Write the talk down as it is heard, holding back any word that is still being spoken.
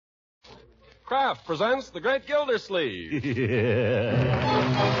Kraft presents The Great Gildersleeve. The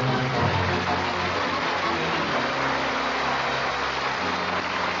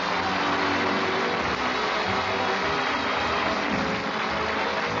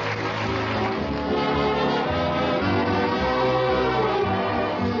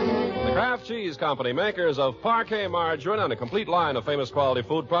Kraft Cheese Company, makers of Parquet margarine and a complete line of famous quality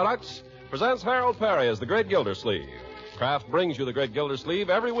food products, presents Harold Perry as The Great Gildersleeve. Kraft brings you The Great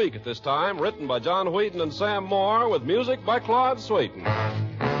Gildersleeve every week at this time, written by John Wheaton and Sam Moore, with music by Claude Sweeten.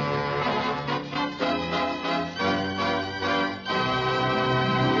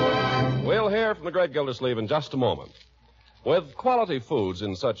 We'll hear from The Great Gildersleeve in just a moment. With quality foods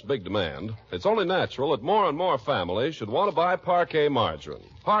in such big demand, it's only natural that more and more families should want to buy Parquet margarine.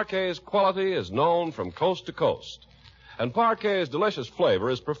 Parquet's quality is known from coast to coast, and Parquet's delicious flavor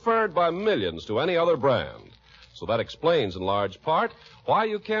is preferred by millions to any other brand. So that explains in large part why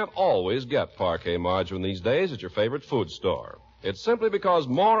you can't always get Parquet margarine these days at your favorite food store. It's simply because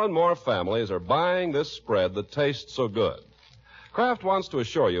more and more families are buying this spread that tastes so good. Kraft wants to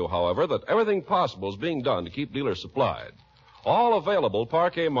assure you, however, that everything possible is being done to keep dealers supplied. All available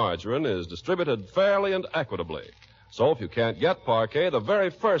Parquet margarine is distributed fairly and equitably. So if you can't get Parquet the very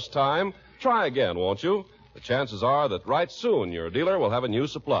first time, try again, won't you? The chances are that right soon your dealer will have a new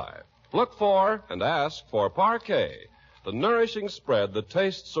supply. Look for and ask for Parquet, the nourishing spread that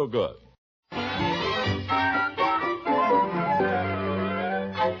tastes so good.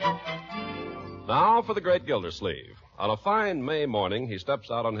 Now for the Great Gildersleeve. On a fine May morning, he steps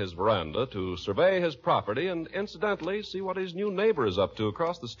out on his veranda to survey his property and incidentally see what his new neighbor is up to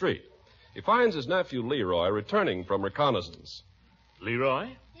across the street. He finds his nephew Leroy returning from reconnaissance. Leroy?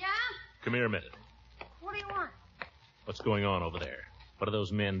 Yeah? Come here a minute. What do you want? What's going on over there? What are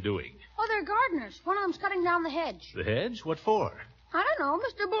those men doing? Oh, they're gardeners. One of them's cutting down the hedge. The hedge? What for? I don't know.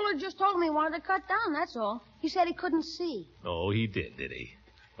 Mr. Bullard just told me he wanted to cut down, that's all. He said he couldn't see. Oh, he did he?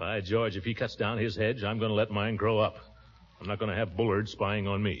 By George, if he cuts down his hedge, I'm going to let mine grow up. I'm not going to have Bullard spying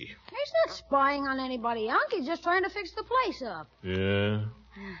on me. He's not spying on anybody, Unc. He's just trying to fix the place up. Yeah?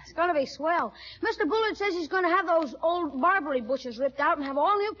 It's going to be swell. Mr. Bullard says he's going to have those old barberry bushes ripped out and have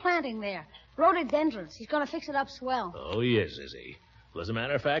all new planting there. Rhododendrons. He's going to fix it up swell. Oh, he is he? Well, as a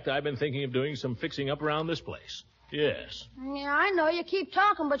matter of fact, I've been thinking of doing some fixing up around this place. Yes. Yeah, I know. You keep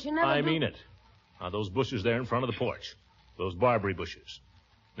talking, but you never I mean it. Now, those bushes there in front of the porch. Those barberry bushes.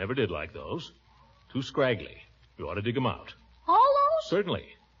 Never did like those. Too scraggly. You ought to dig them out. All those? Certainly.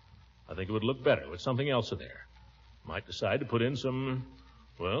 I think it would look better with something else in there. Might decide to put in some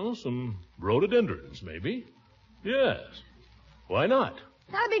rhododendrons, maybe. Yes. Why not?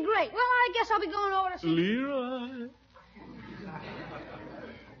 That'd be great. Well, I guess I'll be going over to see... Leroy.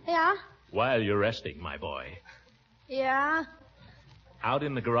 Yeah? While you're resting, my boy. Yeah? Out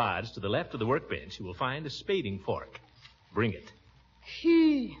in the garage to the left of the workbench, you will find a spading fork. Bring it.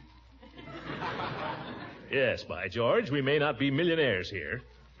 Gee. Yes, by George, we may not be millionaires here.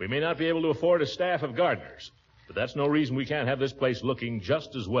 We may not be able to afford a staff of gardeners. But that's no reason we can't have this place looking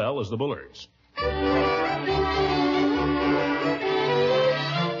just as well as the Bullards.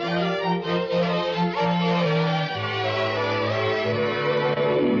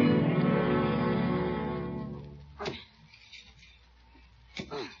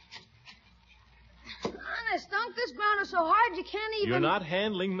 Honest, Unc, this ground is so hard you can't even... You're not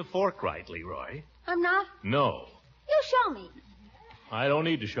handling the fork right, Leroy. I'm not? No. You show me. I don't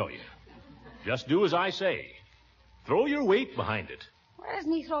need to show you. Just do as I say. Throw your weight behind it. Why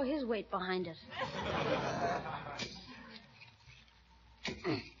doesn't he throw his weight behind it?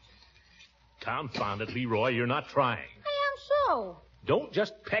 Confound it, Leroy, you're not trying. I am so. Don't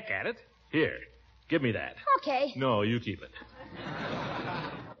just peck at it. Here, give me that. Okay. No, you keep it.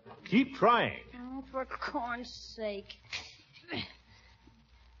 Keep trying. Oh, for corn's sake.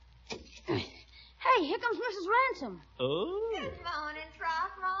 Hey, here comes Mrs. Ransom. Oh. Good morning,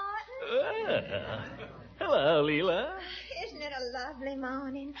 Throckmorton. Hello, Leela. Isn't it a lovely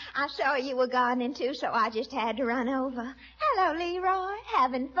morning? I saw you were gardening, too, so I just had to run over. Hello, Leroy.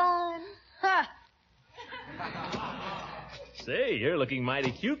 Having fun? Ha! Say, you're looking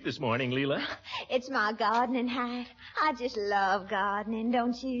mighty cute this morning, Leela. It's my gardening hat. I just love gardening,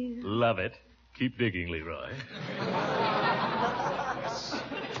 don't you? Love it. Keep digging, Leroy.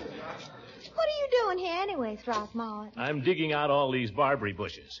 What are you doing here anyway, Throckmorton? I'm digging out all these barberry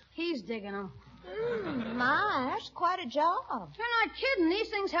bushes. He's digging them. My, that's quite a job. You're not kidding. These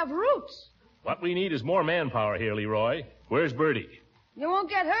things have roots. What we need is more manpower here, Leroy. Where's Bertie? You won't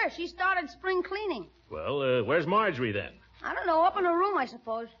get her. She started spring cleaning. Well, where's Marjorie then? I don't know. Up in her room, I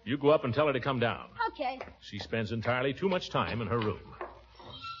suppose. You go up and tell her to come down. Okay. She spends entirely too much time in her room.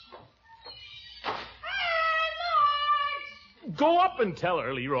 Go up and tell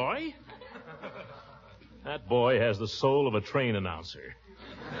her, Leroy. That boy has the soul of a train announcer.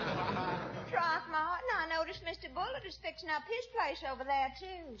 Throckmorton, I noticed Mr. Bullitt is fixing up his place over there,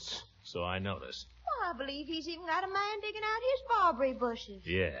 too. So I noticed. Well, I believe he's even got a man digging out his barberry bushes.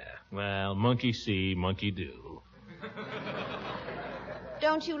 Yeah, well, monkey see, monkey do.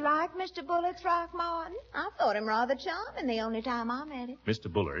 Don't you like Mr. Bullitt, Throckmorton? I thought him rather charming the only time I met him.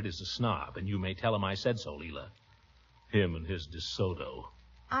 Mr. Bullard is a snob, and you may tell him I said so, Leela. Him and his DeSoto.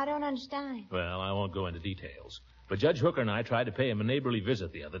 I don't understand. Well, I won't go into details. But Judge Hooker and I tried to pay him a neighborly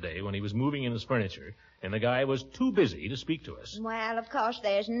visit the other day when he was moving in his furniture, and the guy was too busy to speak to us. Well, of course,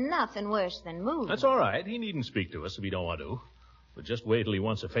 there's nothing worse than moving. That's all right. He needn't speak to us if he don't want to. But just wait till he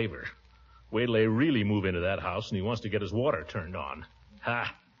wants a favor. Wait till they really move into that house and he wants to get his water turned on.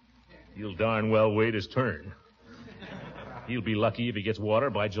 Ha! He'll darn well wait his turn. He'll be lucky if he gets water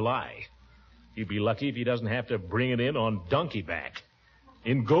by July. He'll be lucky if he doesn't have to bring it in on donkey back.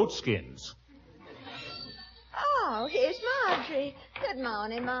 In goat skins. Oh, here's Marjorie. Good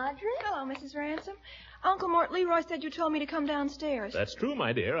morning, Marjorie. Hello, Mrs. Ransom. Uncle Mort Leroy said you told me to come downstairs. That's true,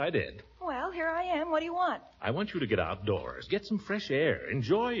 my dear. I did. Well, here I am. What do you want? I want you to get outdoors. Get some fresh air.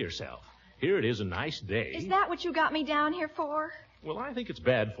 Enjoy yourself. Here it is a nice day. Is that what you got me down here for? Well, I think it's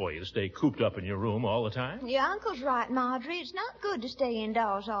bad for you to stay cooped up in your room all the time. Your uncle's right, Marjorie. It's not good to stay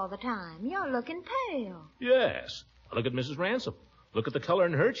indoors all the time. You're looking pale. Yes. Look at Mrs. Ransom. Look at the color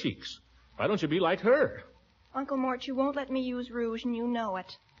in her cheeks. Why don't you be like her? Uncle Mort, you won't let me use rouge, and you know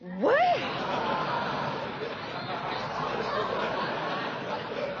it. What?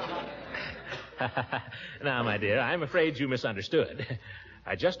 Now, my dear, I'm afraid you misunderstood.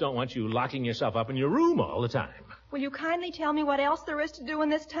 I just don't want you locking yourself up in your room all the time. Will you kindly tell me what else there is to do in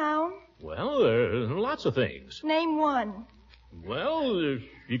this town? Well, there are lots of things. Name one. Well,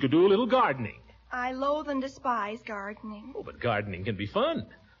 you could do a little gardening. I loathe and despise gardening. Oh, but gardening can be fun.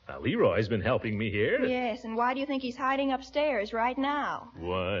 Now, Leroy's been helping me here. Yes, and why do you think he's hiding upstairs right now?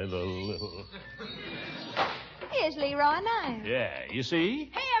 Why, the little... Here's Leroy now. Yeah, you see?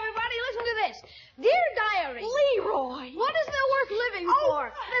 Hey, everybody, listen to this. Dear Diary. Leroy! What is there worth living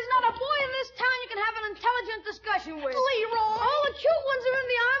for? There's not a boy in this town you can have an intelligent discussion with. Leroy! All the cute ones are in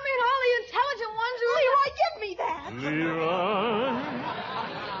the army, and all the intelligent ones are Leroy, give me that! Leroy.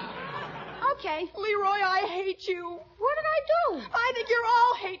 Okay. Leroy, I hate you. What did I do? I think you're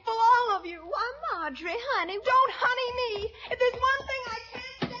all hateful, all of you. Why, Marjorie, honey, Don't honey me. If there's one thing I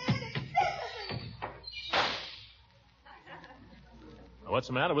can't stand, it's sympathy. What's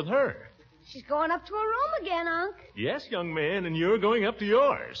the matter with her? She's going up to her room again, Unc. Yes, young man, and you're going up to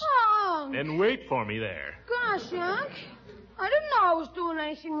yours. Oh, And wait for me there. gosh, Unc. I didn't know I was doing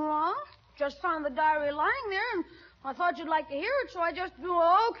anything wrong. Just found the diary lying there, and I thought you'd like to hear it, so I just knew,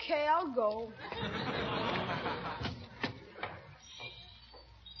 okay, I'll go.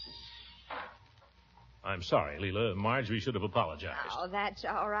 I'm sorry, Leela. Marjorie should have apologized. Oh, that's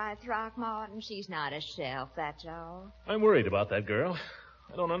all right, Throckmorton. She's not herself, that's all. I'm worried about that girl.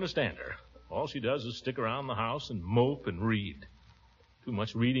 I don't understand her. All she does is stick around the house and mope and read. Too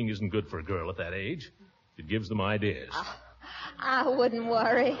much reading isn't good for a girl at that age. It gives them ideas. I wouldn't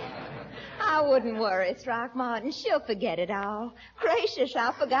worry. I wouldn't worry, Throckmorton. She'll forget it all. Gracious,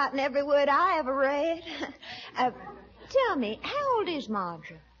 I've forgotten every word I ever read. Tell me, how old is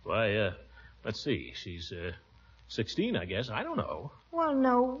Marjorie? Why, let's see. She's 16, I guess. I don't know. Well,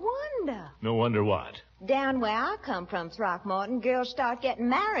 no wonder. No wonder what. Down where I come from, Throckmorton, girls start getting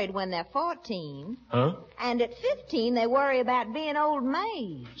married when they're 14. Huh? And at 15, they worry about being old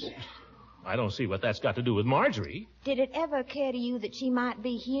maids. I don't see what that's got to do with Marjorie. Did it ever occur to you that she might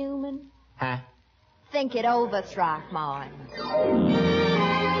be human? Huh? Think it over, Throckmorton.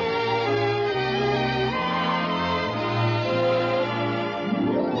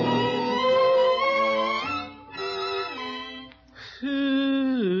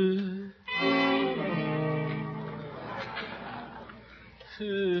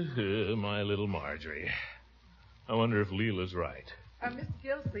 My little Marjorie. I wonder if Leela's right. Mr.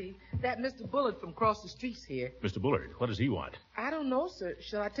 Gildersleeve, that Mr. Bullard from across the street's here. Mr. Bullard, what does he want? I don't know, sir.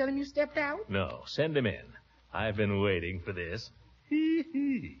 Shall I tell him you stepped out? No, send him in. I've been waiting for this.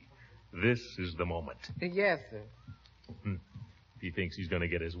 This is the moment. Yes, sir. He thinks he's going to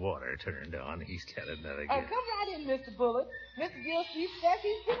get his water turned on. He's got another Oh, guess. come right in, Mr. Bullard. Mr. Gildersleeve says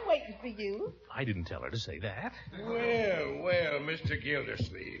he's been waiting for you. I didn't tell her to say that. Well, Mr.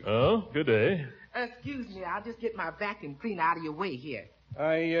 Gildersleeve. Oh, good day. Excuse me, I'll just get my vacuum cleaner out of your way here.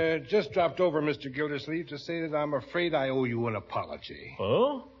 I just dropped over, Mr. Gildersleeve, to say that I'm afraid I owe you an apology.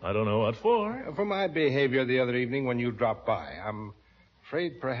 Oh, I don't know what for. For my behavior the other evening when you dropped by. I'm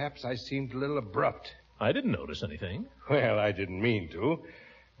afraid perhaps I seemed a little abrupt. I didn't notice anything. Well, I didn't mean to.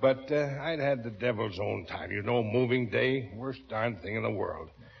 But I'd had the devil's own time. You know, moving day, worst darn thing in the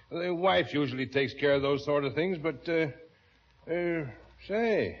world. The wife usually takes care of those sort of things, but, say,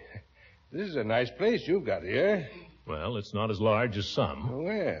 this is a nice place you've got here. Well, it's not as large as some.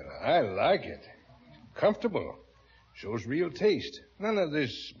 Well, I like it. Comfortable. Shows real taste. None of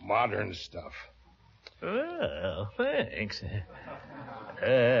this modern stuff. Well, thanks.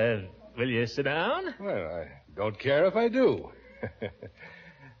 Will you sit down? Well, I don't care if I do.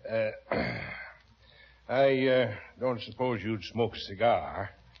 I don't suppose you'd smoke a cigar.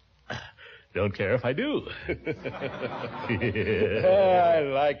 Don't care if I do. I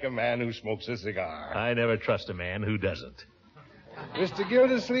like a man who smokes a cigar. I never trust a man who doesn't. Mr.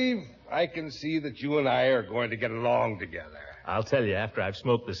 Gildersleeve, I can see that you and I are going to get along together. I'll tell you after I've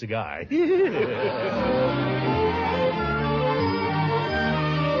smoked the cigar.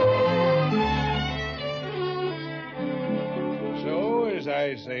 So, as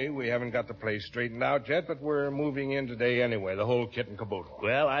I say, we haven't got the place straightened out yet, but we're moving in today anyway, the whole kit and caboodle.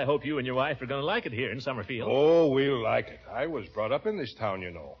 Well, I hope you and your wife are going to like it here in Summerfield. Oh, we'll like it. I was brought up in this town,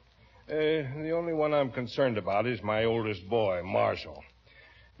 you know. The only one I'm concerned about is my oldest boy, Marshall.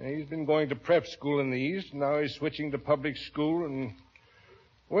 He's been going to prep school in the East, and now he's switching to public school, and,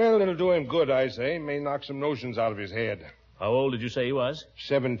 well, it'll do him good, I say. May knock some notions out of his head. How old did you say he was?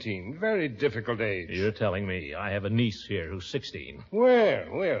 17. Very difficult age. You're telling me. I have a niece here who's 16.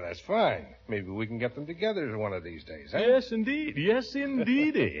 Well, that's fine. Maybe we can get them together one of these days, huh? Yes, indeed. Yes,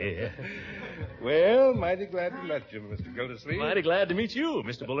 indeed. Well, mighty glad to meet you, Mr. Gildersleeve. Mighty glad to meet you,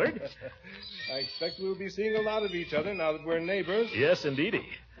 Mr. Bullard. I expect we'll be seeing a lot of each other now that we're neighbors. Yes, indeedy.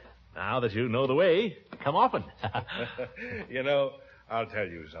 Now that you know the way, come often. You know, I'll tell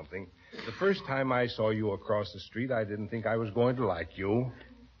you something. The first time I saw you across the street, I didn't think I was going to like you.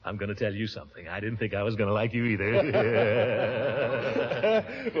 I'm going to tell you something. I didn't think I was going to like you either.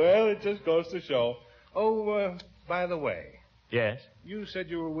 Well, it just goes to show. Oh, by the way. Yes? You said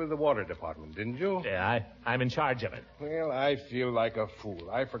you were with the water department, didn't you? Yeah, I'm in charge of it. Well, I feel like a fool.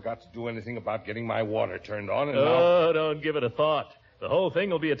 I forgot to do anything about getting my water turned on, and now... don't give it a thought. The whole thing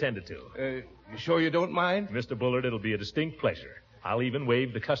will be attended to. You sure you don't mind? Mr. Bullard, it'll be a distinct pleasure. I'll even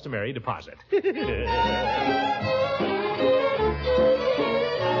waive the customary deposit.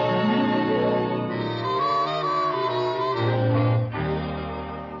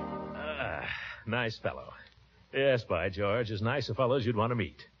 Nice fellow. Yes, by George, as nice a fellow as you'd want to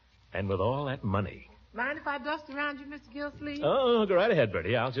meet. And with all that money. Mind if I dust around you, Mr. Gildersleeve? Oh, go right ahead,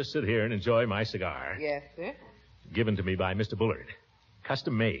 Bertie. I'll just sit here and enjoy my cigar. Yes, sir. Given to me by Mr. Bullard.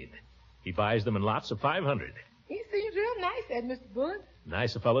 Custom made. He buys them in lots of 500. He seems real nice, that Mr. Bullard.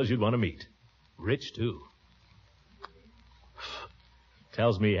 Nice a fellow as you'd want to meet. Rich, too.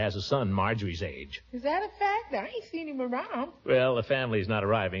 Tells me he has a son Marjorie's age. Is that a fact? I ain't seen him around. Well, the family's not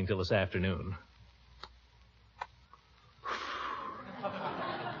arriving till this afternoon.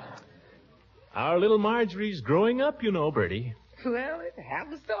 Our little Marjorie's growing up, you know, Bertie. Well, it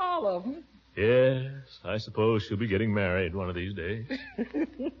happens to all of them. Yes, I suppose she'll be getting married one of these days.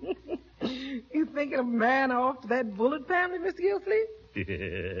 You thinking of marrying off to that Bullard family, Mr. Gildersleeve?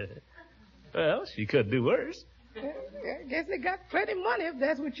 Yeah. Well, she could do worse. I guess they got plenty of money if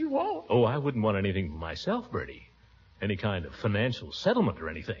that's what you want. Oh, I wouldn't want anything for myself, Bertie. Any kind of financial settlement or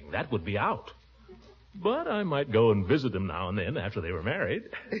anything. That would be out. But I might go and visit them now and then after they were married.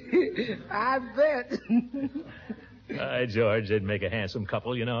 I bet. By George, they'd make a handsome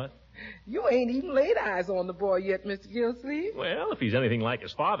couple, you know it. You ain't even laid eyes on the boy yet, Mr. Gildersleeve. Well, if he's anything like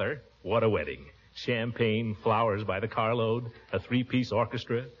his father, what a wedding. Champagne, flowers by the carload, a 3-piece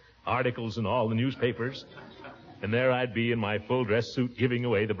orchestra, articles in all the newspapers. And there I'd be in my full dress suit giving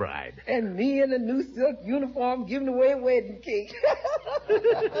away the bride. And me in a new silk uniform giving away a wedding cake.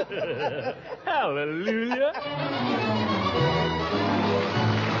 Hallelujah.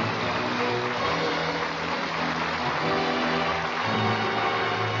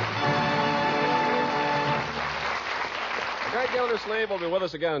 Greg Gildersleeve will be with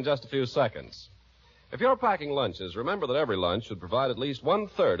us again in just a few seconds. If you're packing lunches, remember that every lunch should provide at least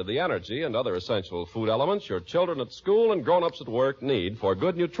 1/3 of the energy and other essential food elements your children at school and grown-ups at work need for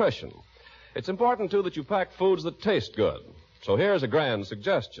good nutrition. It's important, too, that you pack foods that taste good. So here's a grand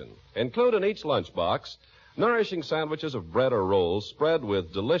suggestion. Include in each lunchbox nourishing sandwiches of bread or rolls spread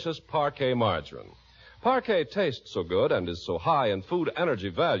with delicious parquet margarine. Parquet tastes so good and is so high in food energy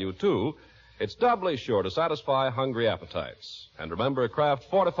value, too, it's doubly sure to satisfy hungry appetites. And remember, Kraft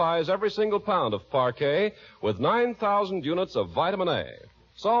fortifies every single pound of parquet with 9,000 units of vitamin A.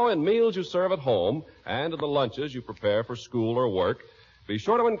 So in meals you serve at home and in the lunches you prepare for school or work, be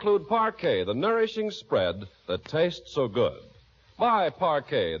sure to include Parquet, the nourishing spread that tastes so good. Buy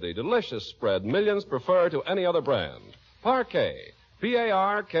Parquet, the delicious spread millions prefer to any other brand. Parquet,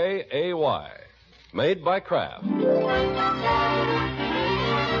 Parkay, made by Kraft.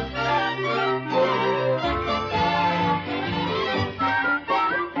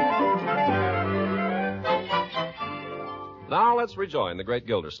 Now let's rejoin the great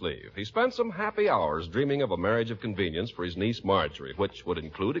Gildersleeve. He spent some happy hours dreaming of a marriage of convenience for his niece Marjorie, which would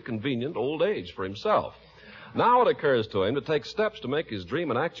include a convenient old age for himself. Now it occurs to him to take steps to make his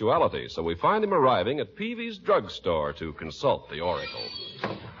dream an actuality, so we find him arriving at Peavy's drugstore to consult the oracle.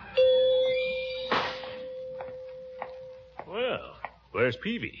 Well, where's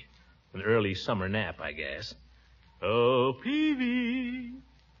Peavy? An early summer nap, I guess. Oh, Peavy.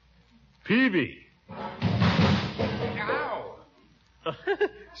 Peavy. Ow!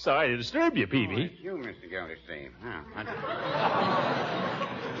 Sorry to disturb you, Peavy. It's you, Mr. Gildersleeve.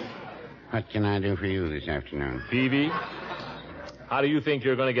 What can I do for you this afternoon? Peavy, how do you think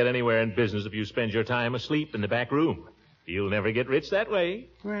you're going to get anywhere in business if you spend your time asleep in the back room? You'll never get rich that way.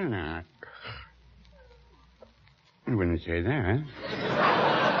 Well, now, I wouldn't say that.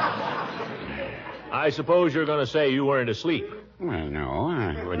 I suppose you're going to say you weren't asleep. Well, no,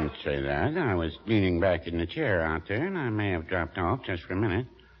 I wouldn't say that. I was leaning back in the chair out there, and I may have dropped off just for a minute.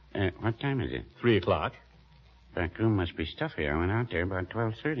 What time is it? 3:00. Back room must be stuffy. I went out there about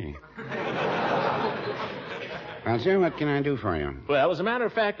 12:30. Well, sir, what can I do for you? Well, as a matter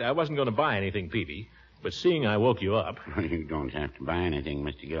of fact, I wasn't going to buy anything, Peavy. But seeing I woke you up... Well, you don't have to buy anything,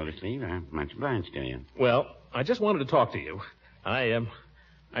 Mr. Gildersleeve. I'm much obliged to you. Well, I just wanted to talk to you.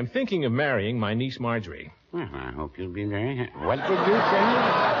 I'm thinking of marrying my niece Marjorie. Well, I hope you'll be very happy. What did you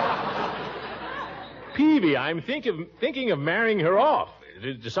say? Peavy, I'm thinking of marrying her off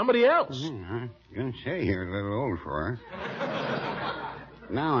to somebody else. I was going to say you're a little old for her.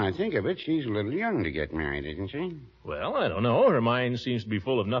 Now I think of it, she's a little young to get married, isn't she? Well, I don't know. Her mind seems to be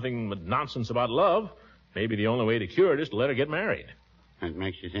full of nothing but nonsense about love. Maybe the only way to cure it is to let her get married. What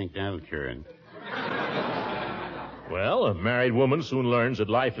makes you think that'll cure it? Well, a married woman soon learns that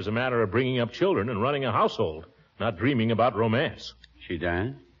life is a matter of bringing up children and running a household, not dreaming about romance. She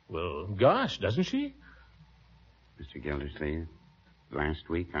does? Well, gosh, doesn't she? Mr. Gildersleeve, last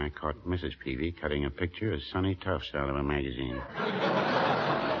week I caught Mrs. Peavy cutting a picture of Sonny Tufts out of a magazine.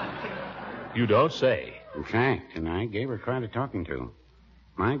 You don't say. In fact, and I gave her quite a talking to.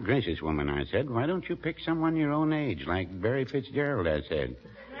 My gracious, woman, I said, why don't you pick someone your own age, like Barry Fitzgerald, I said.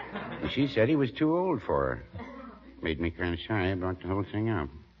 And she said he was too old for her. Made me kind of shy. I brought the whole thing up.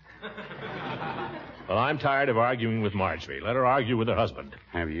 Well, I'm tired of arguing with Marjorie. Let her argue with her husband.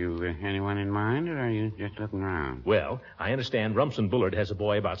 Have you anyone in mind, or are you just looking around? Well, I understand Rumson Bullard has a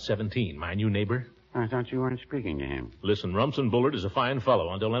boy about 17, my new neighbor. I thought you weren't speaking to him. Listen, Rumson Bullard is a fine fellow,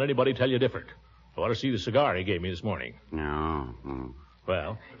 and don't let anybody tell you different. I want to see the cigar he gave me this morning. No.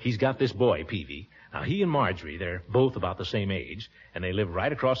 Well, he's got this boy, Peavy. Now, he and Marjorie, they're both about the same age, and they live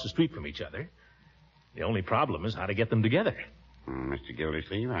right across the street from each other. The only problem is how to get them together. Mr.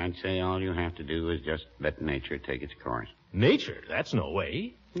 Gildersleeve, I'd say all you have to do is just let nature take its course. Nature? That's no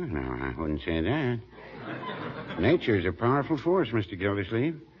way. No, I wouldn't say that. Nature's a powerful force, Mr.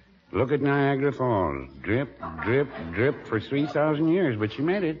 Gildersleeve. Look at Niagara Falls. Drip, drip, drip for 3,000 years, but she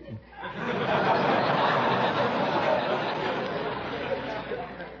made it.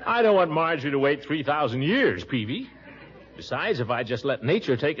 I don't want Marjorie to wait 3,000 years, Peavy. Besides, if I just let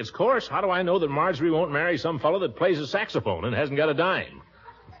nature take its course, how do I know that Marjorie won't marry some fellow that plays a saxophone and hasn't got a dime?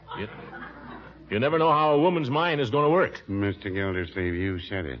 You never know how a woman's mind is going to work. Mr. Gildersleeve, you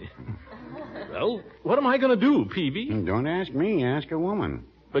said it. Well, what am I going to do, Peavy? Don't ask me. Ask a woman.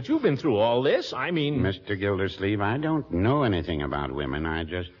 But you've been through all this. I mean... Mr. Gildersleeve, I don't know anything about women. I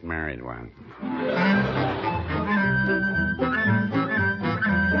just married one.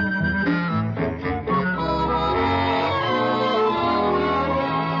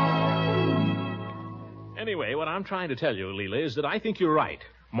 Anyway, what I'm trying to tell you, Leela, is that I think you're right.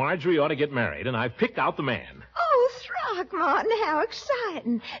 Marjorie ought to get married, and I've picked out the man. Oh, Throckmorton, how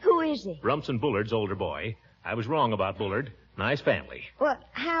exciting. Who is he? Rumson Bullard's older boy. I was wrong about Bullard. Nice family. Well,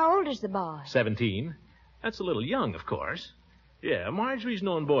 how old is the boy? 17. That's a little young, of course. Yeah, Marjorie's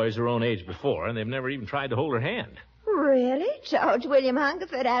known boys her own age before, and they've never even tried to hold her hand. Really? George William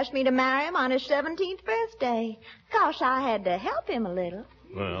Hungerford asked me to marry him on his 17th birthday. Gosh, I had to help him a little.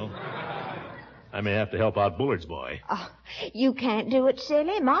 Well, I may have to help out Bullard's boy. Oh, you can't do it,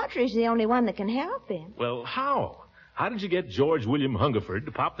 silly. Marjorie's the only one that can help him. Well, how? How did you get George William Hungerford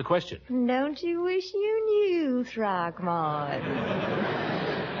to pop the question? Don't you wish you knew, Throckmorton?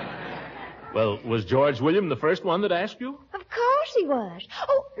 Well, was George William the first one that asked you? Of course course he was.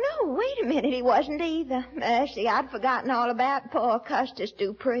 Oh, no, wait a minute. He wasn't either. Mercy, I'd forgotten all about poor Custis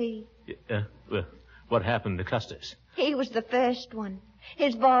Dupree. What happened to Custis? He was the first one.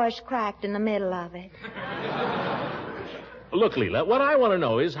 His voice cracked in the middle of it. Look, Leela, what I want to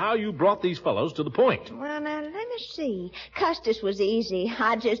know is how you brought these fellows to the point. Well, now, let me see. Custis was easy.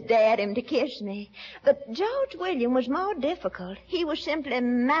 I just dared him to kiss me. But George William was more difficult. He was simply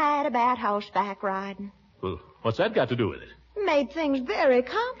mad about horseback riding. Well, what's that got to do with it? Made things very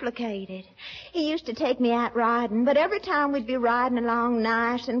complicated. He used to take me out riding, but every time we'd be riding along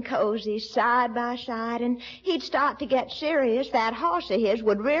nice and cozy, side by side, and he'd start to get serious, that horse of his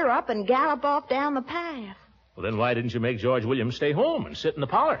would rear up and gallop off down the path. Well, then why didn't you make George Williams stay home and sit in the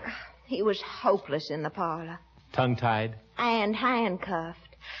parlor? He was hopeless in the parlor. Tongue-tied? And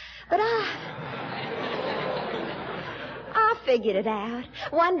handcuffed. But I figured it out.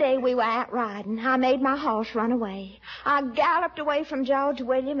 One day we were out riding. I made my horse run away. I galloped away from George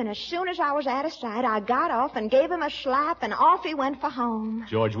William, and as soon as I was out of sight, I got off and gave him a slap, and off he went for home.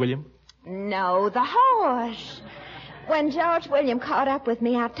 George William? No, the horse. When George William caught up with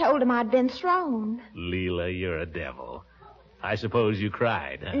me, I told him I'd been thrown. Leela, you're a devil. I suppose you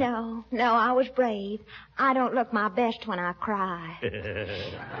cried, huh? No, I was brave. I don't look my best when I cry.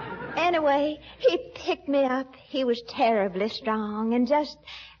 Anyway, he picked me up. He was terribly strong and just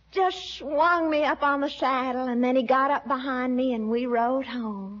swung me up on the saddle, and then he got up behind me and we rode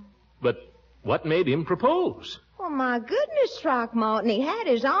home. But what made him propose? Well, my goodness, Throckmorton, he had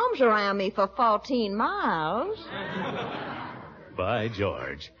his arms around me for 14 miles. By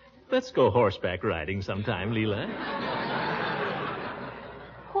George. Let's go horseback riding sometime, Leela.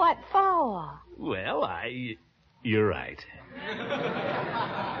 What for? Well, you're right.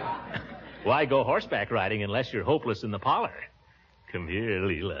 Why go horseback riding unless you're hopeless in the parlor? Come here,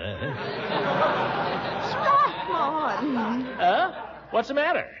 Leela. Throckmorton. What's the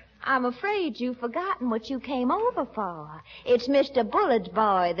matter? I'm afraid you've forgotten what you came over for. It's Mr. Bullard's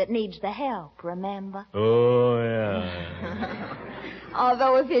boy that needs the help, remember? Oh, yeah.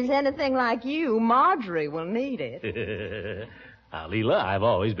 Although if he's anything like you, Marjorie will need it. Now, Leela, I've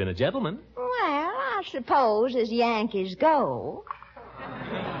always been a gentleman. Well, I suppose as Yankees go.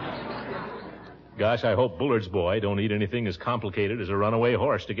 Gosh, I hope Bullard's boy don't need anything as complicated as a runaway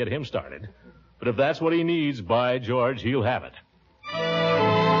horse to get him started. But if that's what he needs, by George, he'll have it.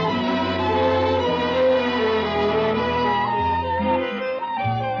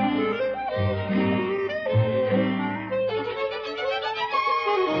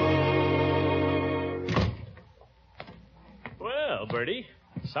 Bertie,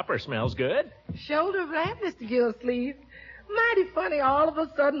 supper smells good. Shoulder of lamb, Mr. Gildersleeve. Mighty funny, all of a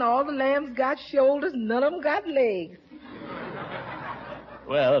sudden all the lambs got shoulders, none of them got legs.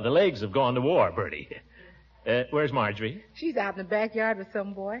 Well, the legs have gone to war, Bertie. Where's Marjorie? She's out in the backyard with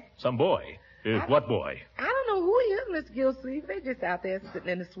some boy. Some boy? What boy? I don't know who he is, Mr. Gildersleeve. They're just out there sitting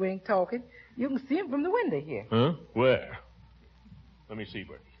in the swing talking. You can see him from the window here. Huh? Where? Let me see,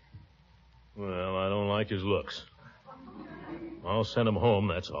 Bertie. Well, I don't like his looks. I'll send him home,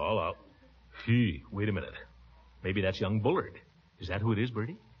 that's all. Gee, wait a minute. Maybe that's young Bullard. Is that who it is,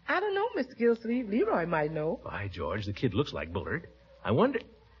 Bertie? I don't know, Mr. Gildersleeve. Leroy might know. By George, the kid looks like Bullard. I wonder...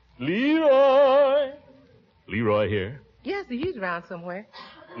 Leroy! Leroy here? Yes, he's around somewhere.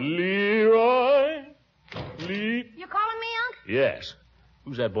 Leroy! You calling me, Unc? Yes.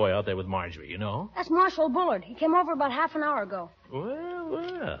 Who's that boy out there with Marjorie, you know? That's Marshal Bullard. He came over about half an hour ago.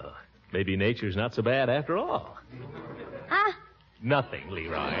 Well. Maybe nature's not so bad after all. Huh? Nothing,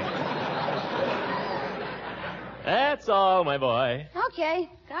 Leroy. That's all, my boy. Okay.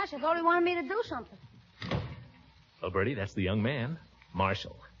 Gosh, I thought he wanted me to do something. Well, Bertie, that's the young man.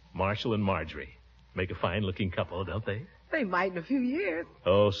 Marshall. Marshall and Marjorie. Make a fine-looking couple, don't they? They might in a few years.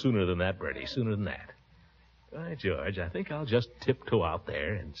 Oh, sooner than that, Bertie, sooner than that. By George, I think I'll just tiptoe out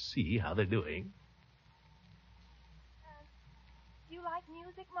there and see how they're doing. Do you like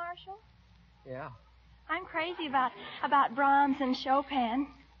music, Marshall? Yeah. I'm crazy about Brahms and Chopin.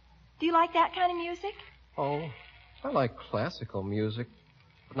 Do you like that kind of music? Oh, I like classical music,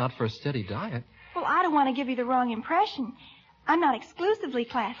 but not for a steady diet. Well, I don't want to give you the wrong impression. I'm not exclusively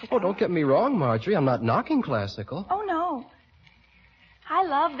classical. Oh, don't get me wrong, Marjorie. I'm not knocking classical. Oh, no. I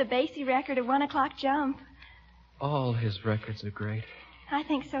love the Basie record of 1 O'Clock Jump. All his records are great. I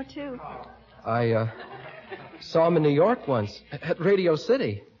think so, too. I saw him in New York once, at Radio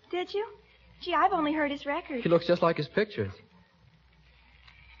City. Did you? Gee, I've only heard his record. He looks just like his pictures.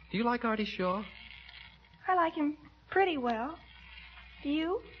 Do you like Artie Shaw? I like him pretty well. Do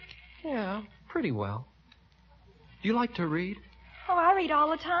you? Yeah, pretty well. Do you like to read? Oh, I read all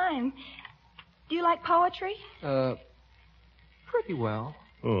the time. Do you like poetry? Pretty well.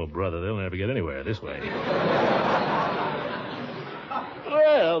 Oh, brother, they'll never get anywhere this way.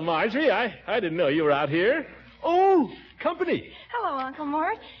 Well, Marjorie, I didn't know you were out here. Oh, company. Hello, Uncle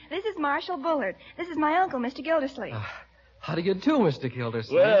Mort. This is Marshall Bullard. This is my uncle, Mr. Gildersleeve. How do you do, Mr.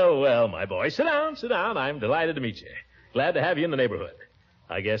 Gildersleeve? Well, my boy. Sit down. I'm delighted to meet you. Glad to have you in the neighborhood.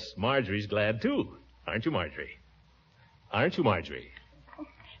 I guess Marjorie's glad, too. Aren't you, Marjorie?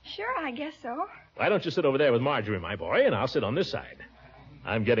 Sure, I guess so. Why don't you sit over there with Marjorie, my boy, and I'll sit on this side.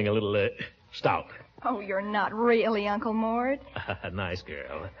 I'm getting a little, stout. Oh, you're not really Uncle Mort. Nice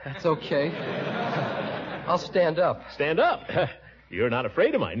girl. That's okay. I'll stand up. Stand up? You're not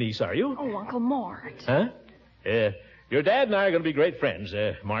afraid of my niece, are you? Oh, Uncle Mort. Huh? Your dad and I are going to be great friends,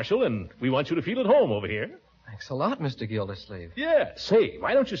 Marshall, and we want you to feel at home over here. Thanks a lot, Mr. Gildersleeve. Yeah. Say,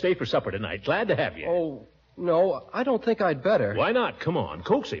 why don't you stay for supper tonight? Glad to have you. Oh, no, I don't think I'd better. Why not? Come on,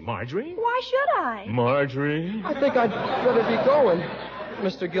 coax him, Marjorie. Why should I? Marjorie? I think I'd better be going.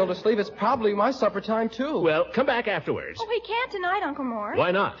 Mr. Gildersleeve, it's probably my supper time, too. Well, come back afterwards. Oh, we can't tonight, Uncle Mort.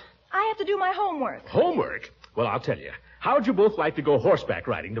 Why not? I have to do my homework. Homework? Well, I'll tell you. How'd you both like to go horseback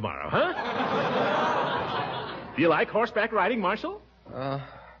riding tomorrow, huh? Do you like horseback riding, Marshall? I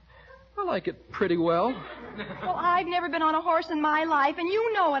like it pretty well. Well, I've never been on a horse in my life, and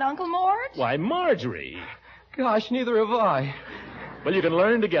you know it, Uncle Mort. Why, Marjorie. Gosh, neither have I. Well, you can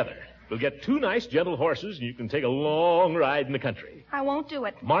learn together. We'll get 2 nice, gentle horses, and you can take a long ride in the country. I won't do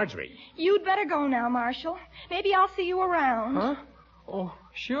it. Marjorie. You'd better go now, Marshall. Maybe I'll see you around. Huh? Oh,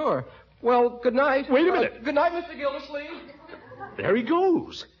 sure. Well, good night. Wait a minute. Good night, Mr. Gildersleeve. There he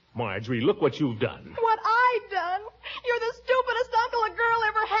goes. Marjorie, look what you've done. What I've done? You're the stupidest uncle a girl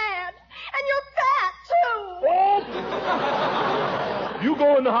ever had. And you're fat, too. Oh! You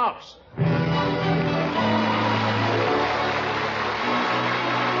go in the house.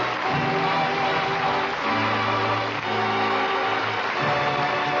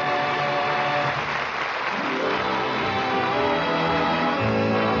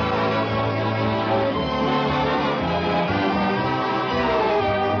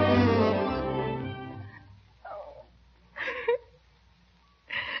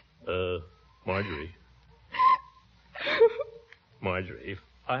 Marjorie, if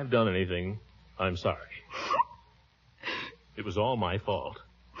I've done anything, I'm sorry. It was all my fault.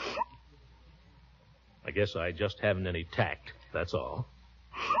 I guess I just haven't any tact, that's all.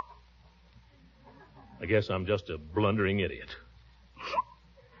 I guess I'm just a blundering idiot.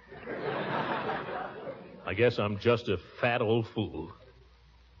 I guess I'm just a fat old fool.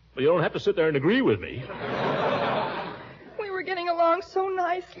 But you don't have to sit there and agree with me. We were getting along so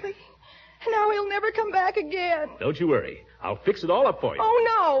nicely. And now he'll never come back again. Don't you worry. I'll fix it all up for you. Oh,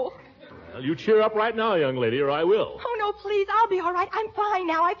 no. Well, you cheer up right now, young lady, or I will. Oh, no, please. I'll be all right. I'm fine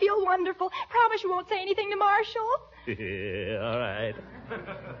now. I feel wonderful. Promise you won't say anything to Marshall. All right.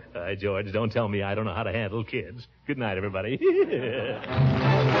 All right, George, don't tell me I don't know how to handle kids. Good night, everybody.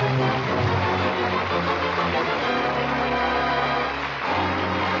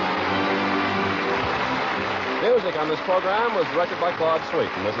 Music on this program was directed by Claude Sweet.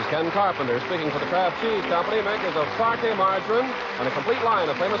 And this is Ken Carpenter speaking for the Kraft Cheese Company, makers of Parquet margarine and a complete line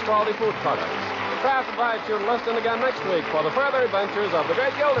of famous quality food products. Kraft invites you to listen again next week for the further adventures of the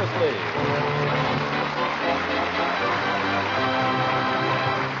great Gildersleeve.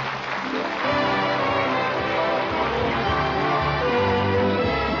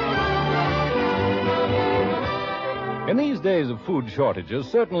 In these days of food shortages,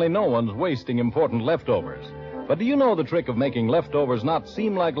 certainly no one's wasting important leftovers. But do you know the trick of making leftovers not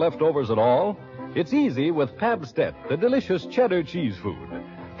seem like leftovers at all? It's easy with Pabstet, the delicious cheddar cheese food.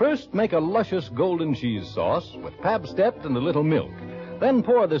 First, make a luscious golden cheese sauce with Pabstet and a little milk. Then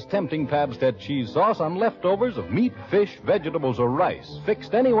pour this tempting Pabstet cheese sauce on leftovers of meat, fish, vegetables, or rice,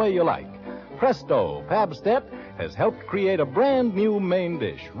 fixed any way you like. Presto, Pabstet has helped create a brand new main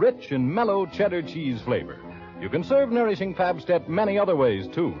dish, rich in mellow cheddar cheese flavor. You can serve nourishing Pabstet many other ways,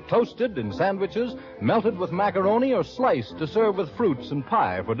 too. Toasted in sandwiches, melted with macaroni, or sliced to serve with fruits and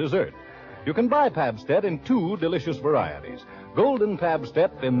pie for dessert. You can buy Pabstet in 2 delicious varieties. Golden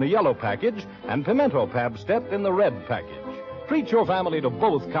Pabstet in the yellow package and Pimento Pabstet in the red package. Treat your family to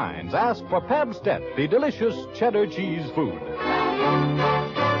both kinds. Ask for Pabstet, the delicious cheddar cheese food.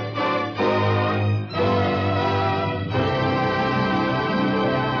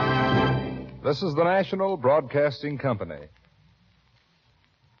 This is the National Broadcasting Company.